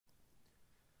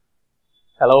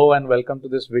Hello and welcome to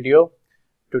this video.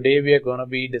 Today we are going to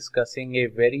be discussing a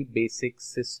very basic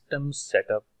system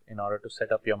setup in order to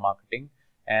set up your marketing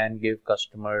and give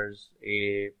customers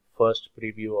a first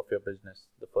preview of your business,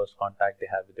 the first contact they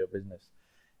have with your business.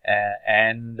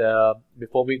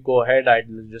 Before we go ahead, I'd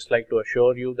just like to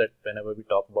assure you that whenever we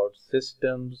talk about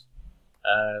systems,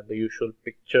 the usual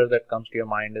picture that comes to your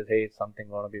mind is, hey, it's something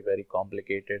going to be very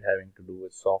complicated having to do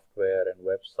with software and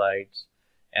websites.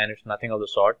 And it's nothing of the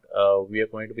sort. We are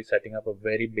going to be setting up a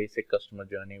very basic customer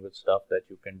journey with stuff that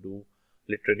you can do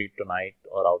literally tonight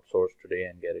or outsource today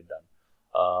and get it done.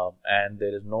 And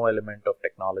there is no element of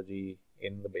technology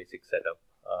in the basic setup.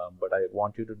 But I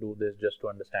want you to do this just to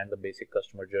understand the basic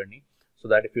customer journey, so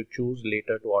that if you choose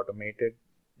later to automate it,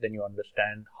 then you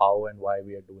understand how and why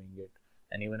we are doing it.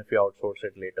 And even if you outsource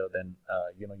it later, then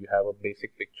you have a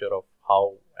basic picture of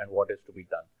how and what is to be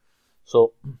done.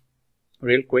 So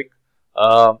real quick,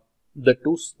 the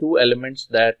two elements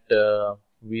that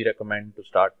we recommend to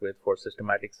start with for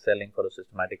systematic selling, for a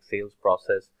systematic sales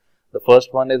process. The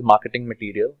first one is marketing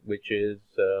material, which is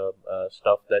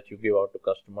stuff that you give out to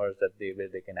customers where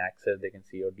they can access, they can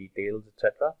see your details,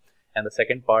 etc. And the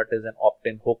second part is an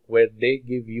opt-in hook, where they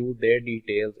give you their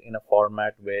details in a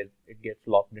format where it gets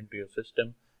locked into your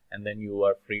system, and then you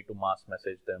are free to mass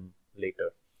message them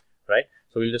later, right?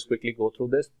 So we'll just quickly go through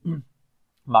this.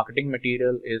 Marketing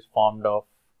material is formed of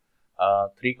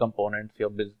three components: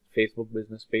 your Facebook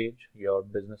business page, your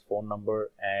business phone number,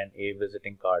 and a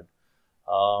visiting card.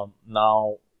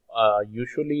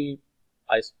 Usually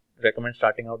I recommend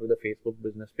starting out with a Facebook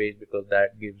business page, because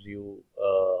that gives you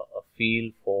a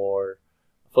feel for,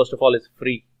 first of all, it's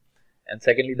free, and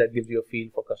secondly, that gives you a feel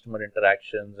for customer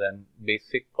interactions and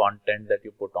basic content that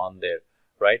you put on there,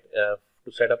 right?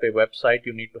 To set up a website,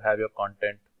 you need to have your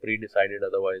content pre-decided,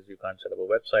 otherwise you can't set up a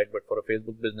website. But for a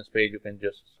Facebook business page, you can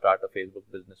just start a Facebook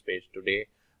business page today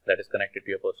that is connected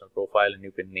to your personal profile, and you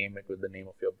can name it with the name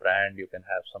of your brand. You can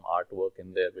have some artwork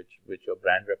in there which your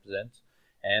brand represents,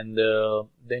 and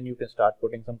then you can start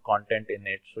putting some content in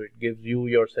it, so it gives you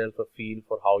yourself a feel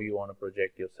for how you want to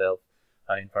project yourself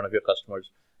in front of your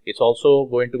customers. It's also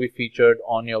going to be featured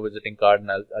on your visiting card, and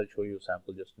I'll show you a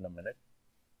sample just in a minute.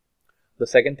 The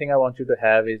second thing I want you to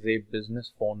have is a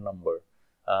business phone number.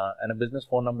 And a business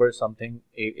phone number is something,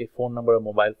 a phone number, a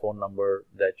mobile phone number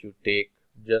that you take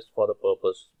just for the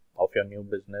purpose of your new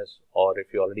business, or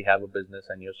if you already have a business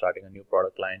and you're starting a new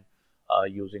product line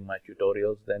using my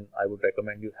tutorials, then I would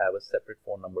recommend you have a separate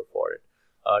phone number for it.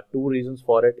 Two reasons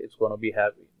for it: it's going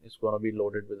to be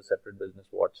loaded with a separate business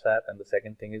WhatsApp, and the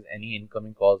second thing is any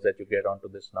incoming calls that you get onto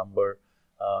this number,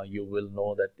 you will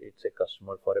know that it's a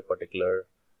customer for a particular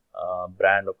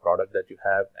brand or product that you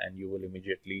have, and you will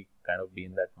immediately kind of be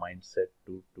in that mindset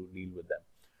to deal with them.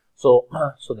 So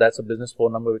that's a business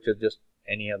phone number, which is just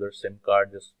any other SIM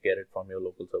card. Just get it from your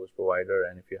local service provider,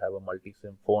 and if you have a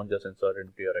multi-SIM phone, just insert it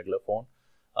into your regular phone.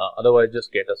 Otherwise,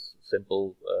 just get a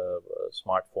simple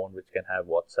smartphone which can have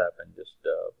WhatsApp, and just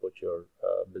put your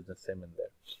business SIM in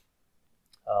there.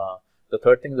 The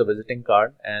third thing is a visiting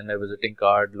card, and a visiting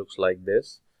card looks like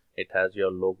this. It has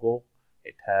your logo.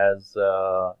 It has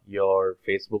your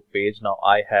Facebook page. Now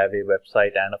I have a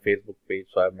website and a Facebook page,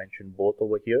 so I've mentioned both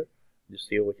over here. You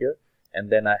see over here. And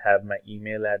then I have my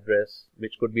email address,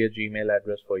 which could be a Gmail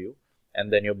address for you,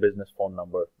 and then your business phone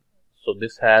number. So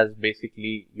this has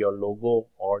basically your logo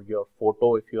or your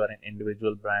photo. If you are an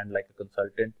individual brand like a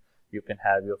consultant, you can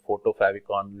have your photo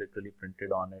favicon literally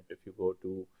printed on it. If you go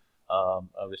to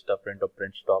a Vistaprint or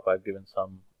PrintStop, I've given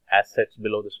some assets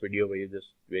below this video where you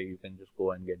can just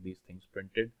go and get these things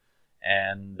printed.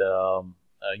 And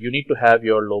you need to have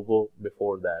your logo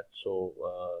before that, so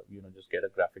just get a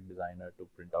graphic designer to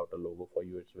print out a logo for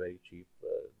you. It's very cheap.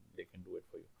 They can do it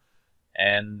for you.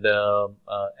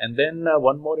 And then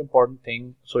one more important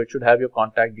thing, so it should have your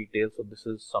contact details. So this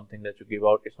is something that you give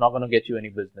out. It's not going to get you any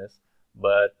business,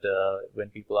 but when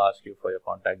people ask you for your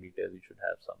contact details, you should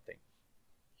have something.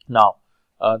 Now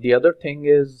the other thing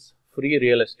is free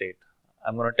real estate.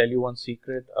 I'm going to tell you one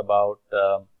secret about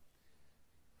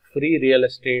free real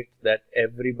estate that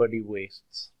everybody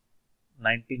wastes.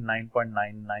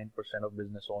 99.99% of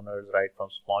business owners, right from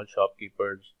small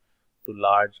shopkeepers to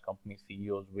large company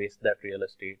CEOs, waste that real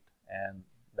estate, and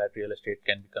that real estate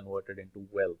can be converted into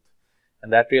wealth.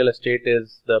 And that real estate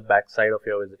is the back side of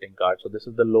your visiting card. So this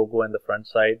is the logo and the front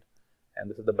side, and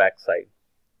this is the back side,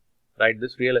 right?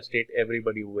 This real estate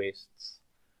everybody wastes,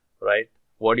 right?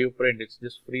 What do you print? It's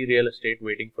just free real estate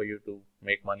waiting for you to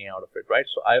make money out of it, right?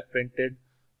 So I've printed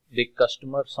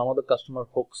some of the customer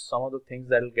hooks, some of the things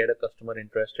that will get a customer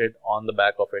interested on the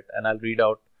back of it, and I'll read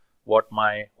out what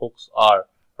my hooks are,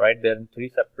 right? They're in 3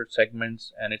 separate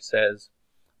segments, and it says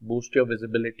boost your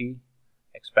visibility,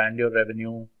 expand your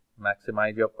revenue,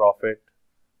 maximize your profit,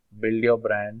 build your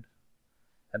brand.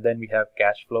 And then we have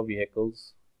cash flow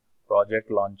vehicles,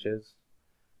 project launches,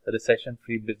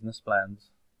 recession-free business plans,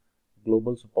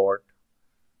 global support,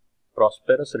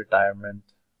 prosperous retirement,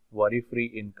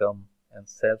 worry-free income, and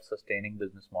self-sustaining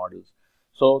business models.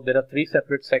 So there are three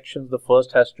separate sections. The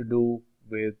first has to do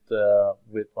with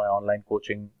my online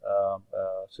coaching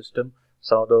system.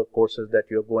 Some of the courses that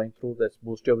you're going through, that's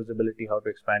boost your visibility, how to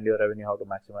expand your revenue, how to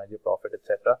maximize your profit,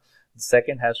 etc. The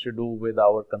second has to do with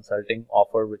our consulting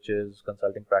offer, which is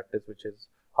consulting practice, which is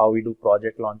how we do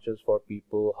project launches for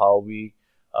people, how we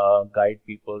guide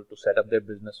people to set up their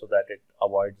business so that it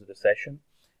avoids recession.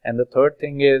 And the third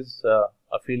thing is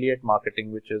affiliate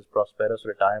marketing, which is prosperous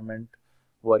retirement,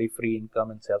 worry-free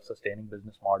income, and self-sustaining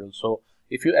business models. So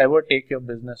if you ever take your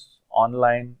business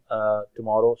online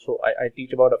tomorrow, so I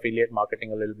teach about affiliate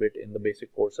marketing a little bit in the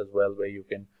basic course as well, where you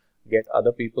can get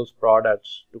other people's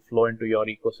products to flow into your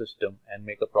ecosystem and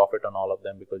make a profit on all of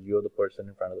them, because you're the person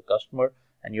in front of the customer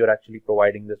and you're actually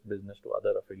providing this business to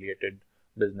other affiliated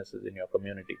businesses in your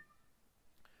community.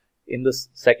 In the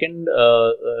second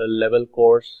level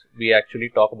course, we actually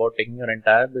talk about taking your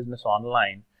entire business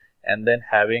online and then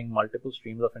having multiple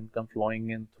streams of income flowing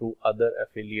in through other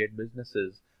affiliate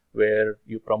businesses, where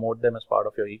you promote them as part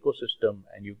of your ecosystem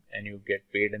and you get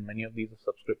paid. And many of these are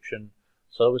subscription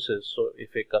services. So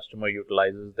if a customer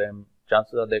utilizes them,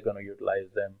 chances are they're going to utilize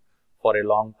them for a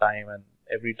long time, and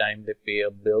every time they pay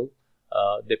a bill,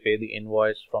 they pay the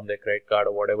invoice from their credit card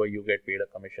or whatever, you get paid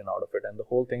a commission out of it, and the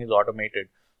whole thing is automated.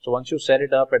 So once you set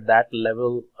it up at that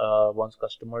level, once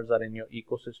customers are in your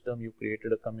ecosystem, you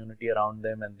created a community around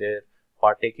them and they're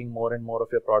partaking more and more of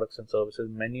your products and services,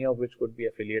 many of which could be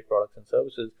affiliate products and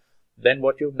services. Then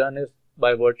what you've done is,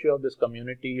 by virtue of this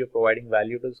community, you're providing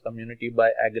value to this community by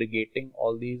aggregating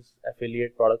all these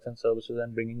affiliate products and services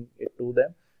and bringing it to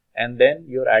them. And then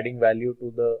you're adding value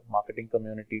to the marketing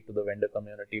community, to the vendor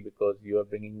community, because you are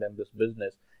bringing them this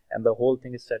business. And the whole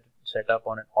thing is set up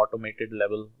on an automated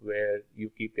level where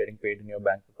you keep getting paid in your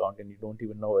bank account and you don't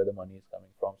even know where the money is coming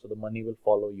from. So the money will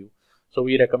follow you. So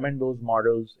we recommend those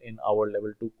models in our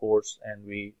level 2 course, and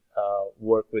we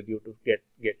work with you to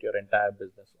get your entire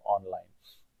business online.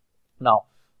 Now,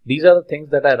 these are the things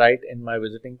that I write in my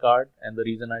visiting card, and the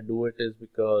reason I do it is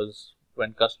because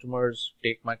when customers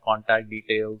take my contact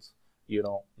details,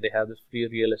 they have this free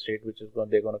real estate which is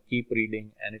they're going to keep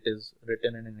reading, and it is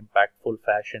written in an impactful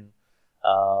fashion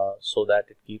so that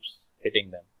it keeps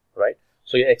hitting them, right?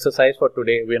 So your exercise for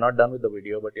today, we're not done with the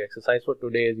video, but your exercise for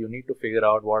today is you need to figure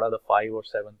out what are the 5 or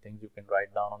 7 things you can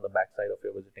write down on the backside of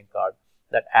your visiting card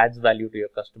that adds value to your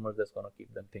customers, that's going to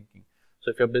keep them thinking.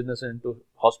 So if your business is into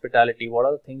hospitality, what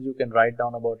are the things you can write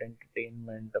down about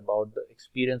entertainment, about the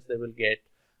experience they will get,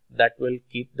 that will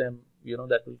keep them,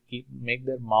 that will make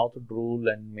their mouth drool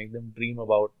and make them dream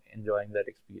about enjoying that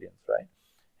experience, right?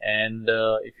 And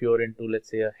if you're into, let's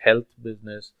say, a health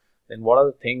business, then what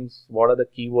are the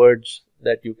keywords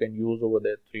that you can use over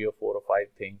there, 3 or 4 or 5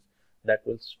 things that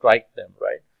will strike them,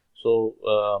 right? So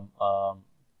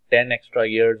 10 extra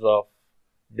years of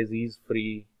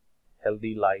disease-free,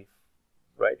 healthy life,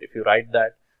 right? If you write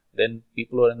that, then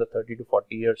people who are in the 30 to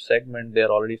 40 year segment,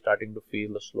 they're already starting to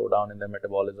feel the slowdown in their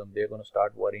metabolism. They're going to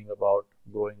start worrying about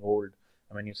growing old.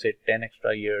 And when you say 10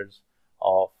 extra years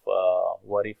of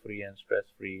worry-free and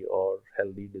stress-free or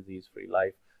healthy, disease-free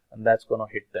life, and that's going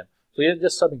to hit them. So here's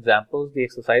just some examples. The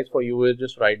exercise for you is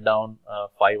just write down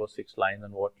 5 or 6 lines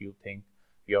on what you think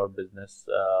your business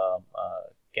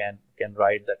can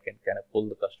write that can kind of pull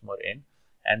the customer in,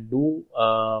 and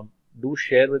do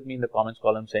share with me in the comments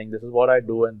column saying this is what I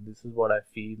do and this is what I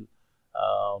feel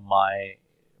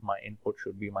my input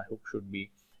should be, my hook should be,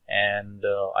 and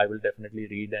I will definitely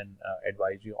read and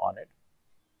advise you on it.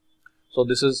 So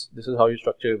this is how you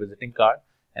structure your visiting card.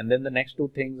 And then the next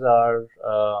 2 things are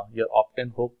your opt-in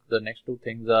hook. The next 2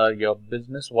 things are your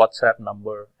business WhatsApp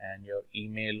number and your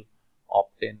email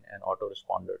opt-in and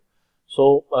autoresponder.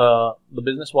 So the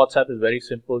business WhatsApp is very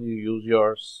simple. You use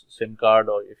your SIM card,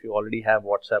 or if you already have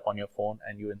WhatsApp on your phone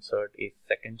and you insert a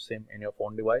second SIM in your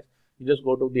phone device, you just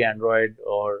go to the Android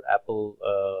or Apple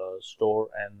store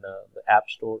and the App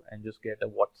Store and just get a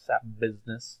WhatsApp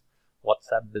business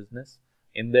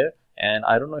in there. And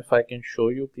I don't know if I can show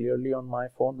you clearly on my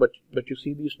phone, but you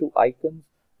see these 2 icons.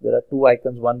 There are 2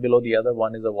 icons, one below the other.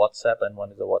 One is a WhatsApp and one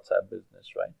is a WhatsApp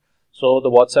business, right? So the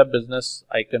WhatsApp business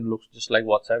icon looks just like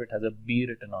WhatsApp. It has a B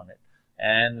written on it.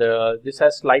 And this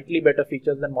has slightly better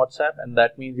features than WhatsApp, and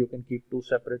that means you can keep 2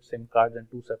 separate SIM cards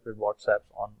and 2 separate WhatsApps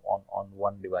on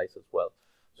one device as well.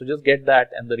 So just get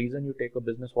that. And the reason you take a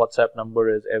business WhatsApp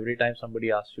number is every time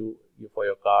somebody asks you, you for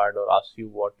your card or asks you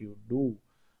what you do,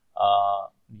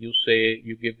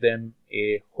 you give them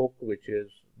a hook, which is,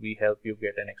 we help you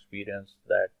get an experience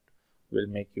that will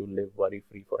make you live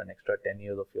worry-free for an extra 10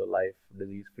 years of your life,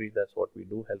 disease-free. That's what we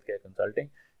do, healthcare consulting.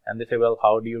 And they say, well,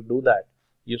 how do you do that?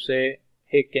 You say,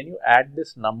 hey, can you add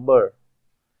this number?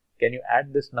 Can you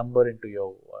add this number into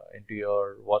your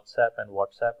WhatsApp and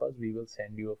WhatsApp us? We will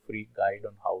send you a free guide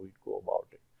on how we'd go about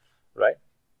it, right?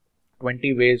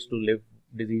 20 ways to live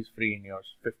disease-free in your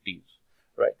 50s,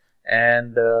 right?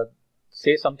 And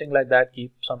say something like that,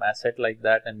 keep some asset like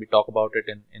that, and we talk about it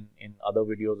in other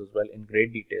videos as well in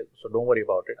great detail. So don't worry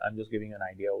about it. I'm just giving you an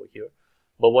idea over here.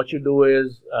 But what you do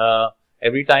is,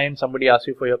 every time somebody asks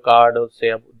you for your card, or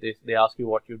say they ask you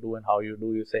what you do and how you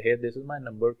do, you say, hey, this is my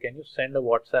number. Can you send a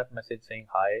WhatsApp message saying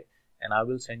hi, and I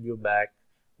will send you back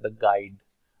the guide,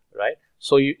 right?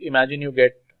 So you imagine you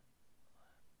get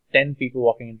 10 people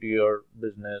walking into your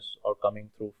business or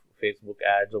coming through Facebook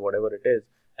ads or whatever it is.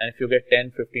 And if you get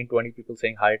 10, 15, 20 people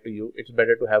saying hi to you, it's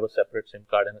better to have a separate SIM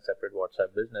card and a separate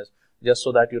WhatsApp business, just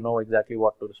so that you know exactly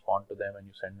what to respond to them and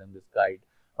you send them this guide.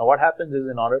 Now what happens is,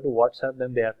 in order to WhatsApp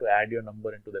them, they have to add your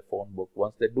number into their phone book.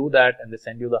 Once they do that and they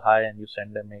send you the hi and you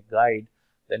send them a guide,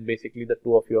 then basically the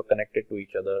two of you are connected to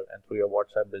each other, and through your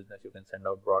WhatsApp business, you can send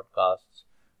out broadcasts,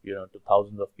 to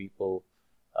thousands of people.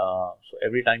 So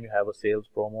every time you have a sales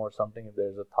promo or something, if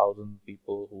there's 1,000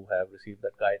 people who have received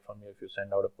that guide from you, if you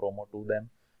send out a promo to them,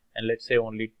 and let's say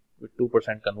only with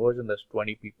 2% conversion, there's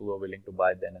 20 people who are willing to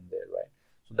buy then and there, right?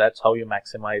 So that's how you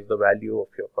maximize the value of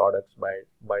your products,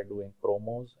 by doing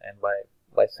promos and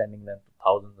by sending them to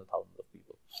thousands and thousands of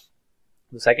people.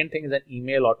 The second thing is an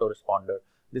email autoresponder.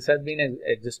 This has been in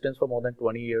existence for more than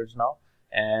 20 years now,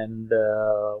 and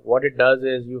what it does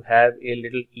is, you have a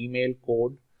little email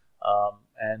code,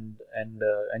 and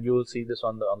you will see this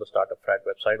on the Startup Frat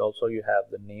website. Also, you have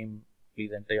the name.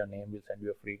 Please enter your name. We'll send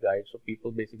you a free guide. So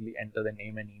people basically enter their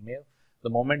name and email. The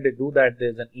moment they do that,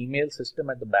 there's an email system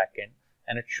at the back end,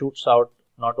 and it shoots out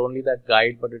not only that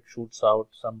guide, but it shoots out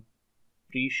some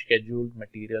pre-scheduled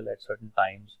material at certain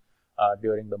times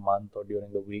during the month or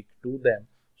during the week to them.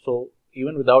 So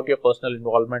even without your personal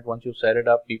involvement, once you set it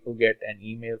up, people get an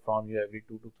email from you every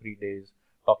 2 to 3 days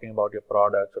talking about your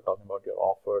products, or talking about your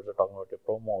offers, or talking about your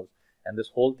promos. And this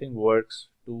whole thing works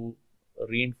to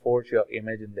reinforce your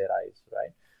image in their eyes,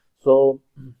 right? So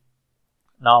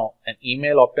now, an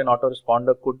email opt-in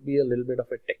autoresponder could be a little bit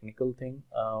of a technical thing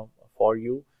for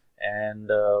you, and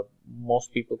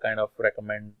most people kind of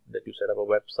recommend that you set up a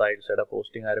website, set up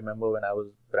hosting. I remember when I was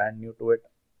brand new to it,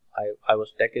 I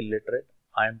was tech illiterate.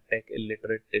 I am tech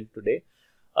illiterate till today.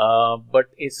 But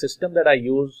a system that I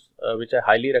use, which I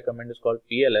highly recommend, is called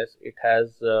PLS. It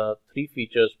has 3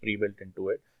 features pre-built into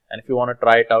it. And if you want to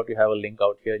try it out, you have a link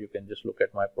out here. You can just look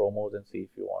at my promos and see if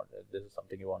this is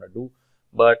something you want to do.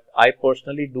 But I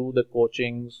personally do the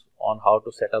coachings on how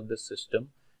to set up this system.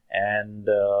 And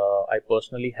I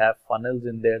personally have funnels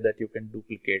in there that you can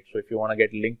duplicate. So if you want to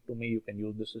get linked to me, you can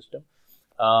use the system.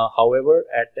 However,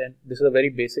 this is a very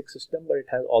basic system, but it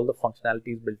has all the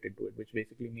functionalities built into it, which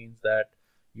basically means that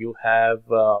you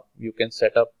can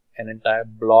set up an entire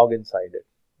blog inside it,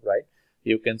 right?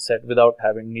 You can set, without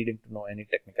needing to know any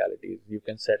technicalities. You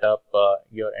can set up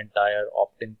your entire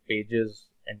opt-in pages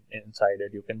inside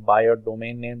it. You can buy your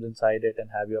domain names inside it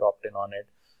and have your opt-in on it.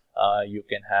 You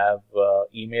can have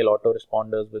email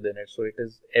autoresponders within it. So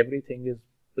everything is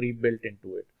pre-built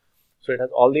into it. So it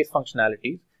has all these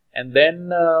functionalities. And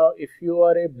then if you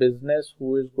are a business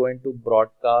who is going to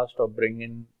broadcast or bring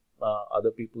in other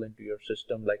people into your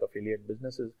system, like affiliate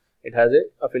businesses, it has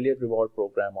a affiliate reward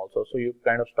program also. So you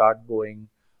kind of start going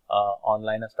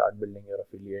online and start building your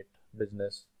affiliate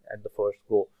business at the first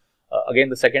go. Again,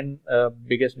 the second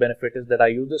biggest benefit is that I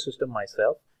use the system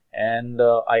myself, and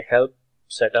I help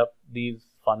set up these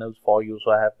funnels for you.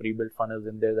 So I have pre-built funnels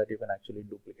in there that you can actually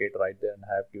duplicate right there and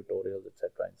have tutorials,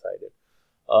 etc. inside it.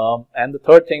 And the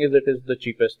third thing is, it is the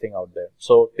cheapest thing out there.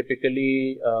 So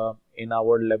typically in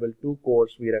our level 2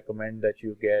 course, we recommend that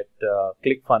you get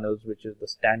ClickFunnels, which is the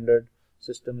standard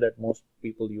system that most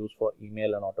people use for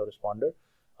email and autoresponder.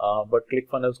 But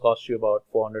ClickFunnels costs you about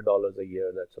 $400 a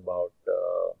year. That's about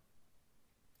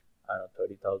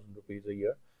 30,000 rupees a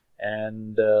year.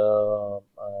 And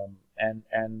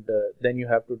then you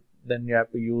have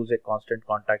to use a constant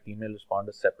contact email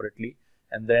responder separately.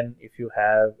 And then if you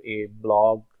have a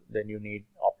blog, then you need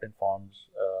opt-in forms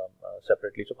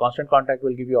separately. So constant contact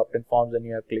will give you opt-in forms, and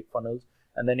you have ClickFunnels,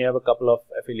 and then you have a couple of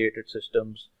affiliated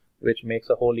systems, which makes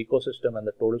a whole ecosystem, and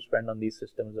the total spend on these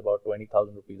systems is about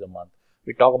 20,000 rupees a month.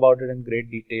 We talk about it in great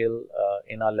detail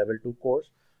in our level 2 course,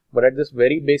 but at this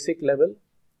very basic level,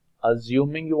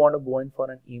 assuming you want to go in for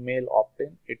an email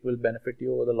opt-in, it will benefit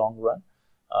you over the long run.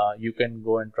 You can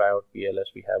go and try out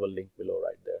PLS. We have a link below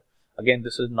right there. Again,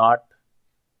 this is not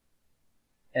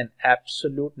an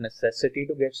absolute necessity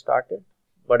to get started,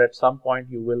 but at some point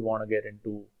you will want to get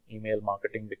into email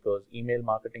marketing, because email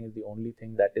marketing is the only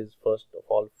thing that is, first of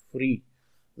all, free.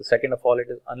 The second of all, it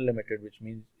is unlimited, which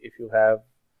means if you have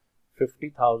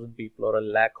 50,000 people or a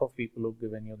lakh of people who've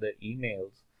given you their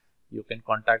emails, you can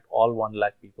contact all 1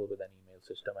 lakh people with an email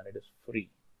system, and it is free.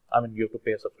 I mean, you have to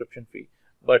pay a subscription fee,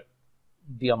 but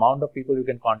the amount of people you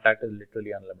can contact is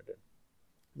literally unlimited.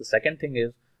 The second thing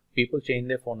is, people change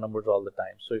their phone numbers all the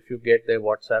time. So if you get their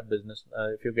WhatsApp business,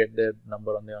 if you get their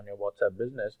number on your WhatsApp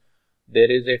business, there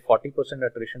is a 40%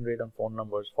 attrition rate on phone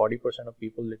numbers. 40% of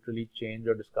people literally change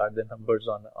or discard their numbers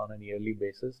on a yearly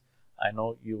basis. I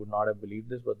know you would not have believed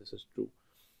this, but this is true.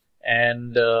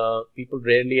 And people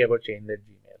rarely ever change their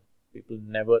Gmail. People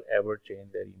never ever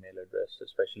change their email address,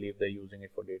 especially if they're using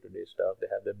it for day-to-day stuff. They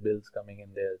have their bills coming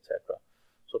in there, etc.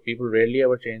 So people rarely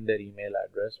ever change their email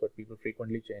address, but people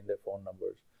frequently change their phone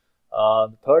numbers.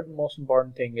 The third most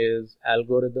important thing is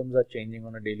algorithms are changing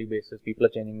on a daily basis. People are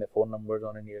changing their phone numbers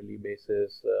on a yearly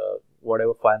basis.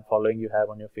 Whatever fan following you have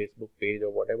on your Facebook page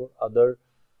or whatever other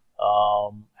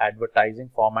advertising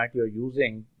format you're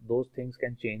using, those things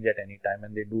can change at any time,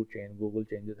 and they do change. Google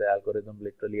changes the algorithm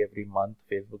literally every month.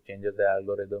 Facebook changes the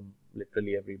algorithm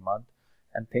literally every month,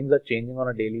 and things are changing on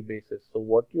a daily basis. So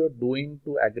what you're doing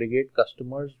to aggregate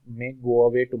customers may go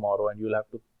away tomorrow, and you'll have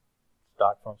to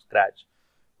start from scratch.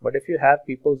 But if you have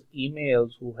people's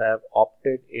emails who have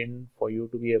opted in for you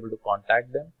to be able to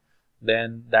contact them,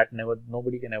 then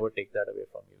nobody can ever take that away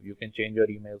from you. You can change your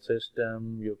email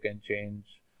system,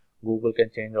 Google can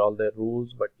change all their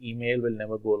rules, but email will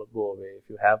never go away. If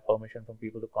you have permission from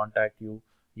people to contact you,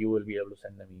 you will be able to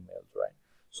send them emails, right?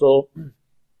 So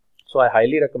I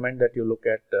highly recommend that you look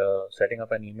at setting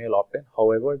up an email opt-in.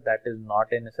 However, that is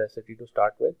not a necessity to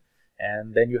start with.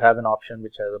 And then you have an option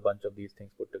which has a bunch of these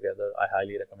things put together. I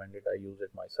highly recommend it. I use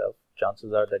it myself.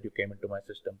 Chances are that you came into my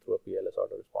system through a PLS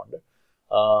autoresponder.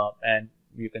 And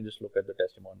you can just look at the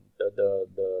testimony,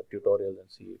 the tutorials, and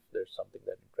see if there's something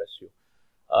that interests you.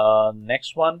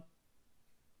 Next one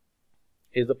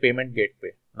is the payment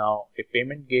gateway. Now, a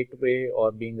payment gateway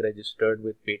or being registered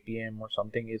with Paytm or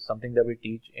something is something that we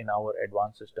teach in our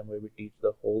advanced system, where we teach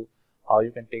how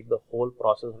you can take the whole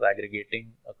process of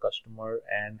aggregating a customer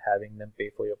and having them pay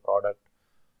for your product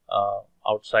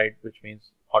outside, which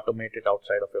means automate it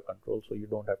outside of your control, so you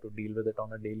don't have to deal with it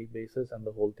on a daily basis, and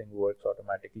the whole thing works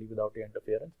automatically without your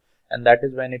interference. And that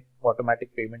is when an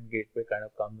automatic payment gateway kind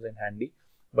of comes in handy.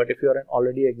 But if you're an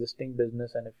already existing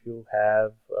business, and if you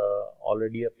have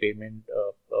already a payment,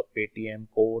 a Paytm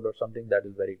code or something, that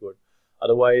is very good.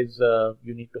 Otherwise,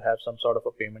 you need to have some sort of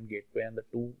a payment gateway, and the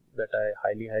two that I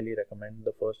highly recommend,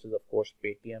 the first is of course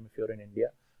Paytm if you're in India.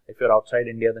 If you're outside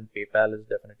India, then PayPal is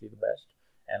definitely the best,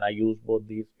 and I use both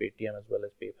these, Paytm as well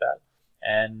as PayPal.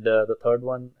 And the third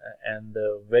one, and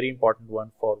the very important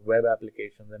one for web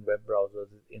applications and web browsers,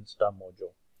 is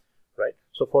InstaMojo, right?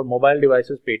 So for mobile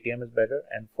devices, Paytm is better,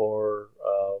 and for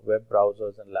web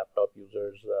browsers and laptop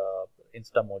users,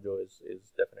 InstaMojo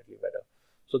is definitely better.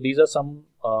 So these are some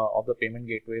of the payment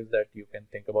gateways that you can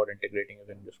think about integrating.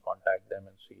 You can just contact them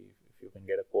and see if you can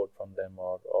get a code from them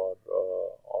or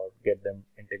get them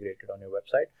integrated on your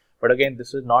website. But again,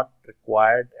 this is not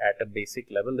required at a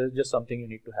basic level. This is just something you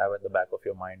need to have at the back of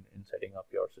your mind in setting up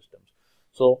your systems.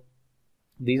 So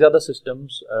these are the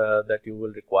systems that you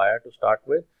will require to start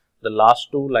with. The last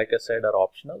two, like I said, are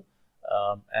optional,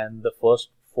 and the first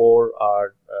four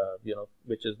are,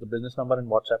 which is the business number and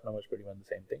WhatsApp number is pretty much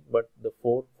the same thing. But the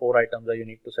four items are: you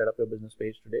need to set up your business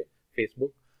page today,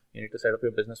 Facebook. You need to set up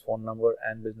your business phone number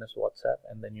and business WhatsApp,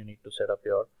 and then you need to set up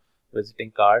your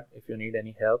visiting card. If you need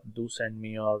any help, do send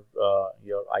me your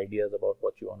ideas about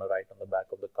what you want to write on the back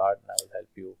of the card, and I will help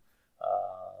you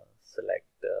select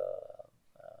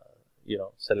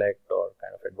or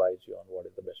kind of advise you on what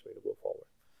is the best way to go forward.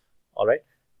 All right,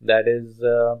 that is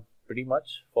pretty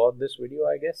much for this video,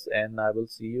 I guess, and I will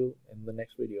see you in the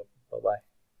next video. Bye bye.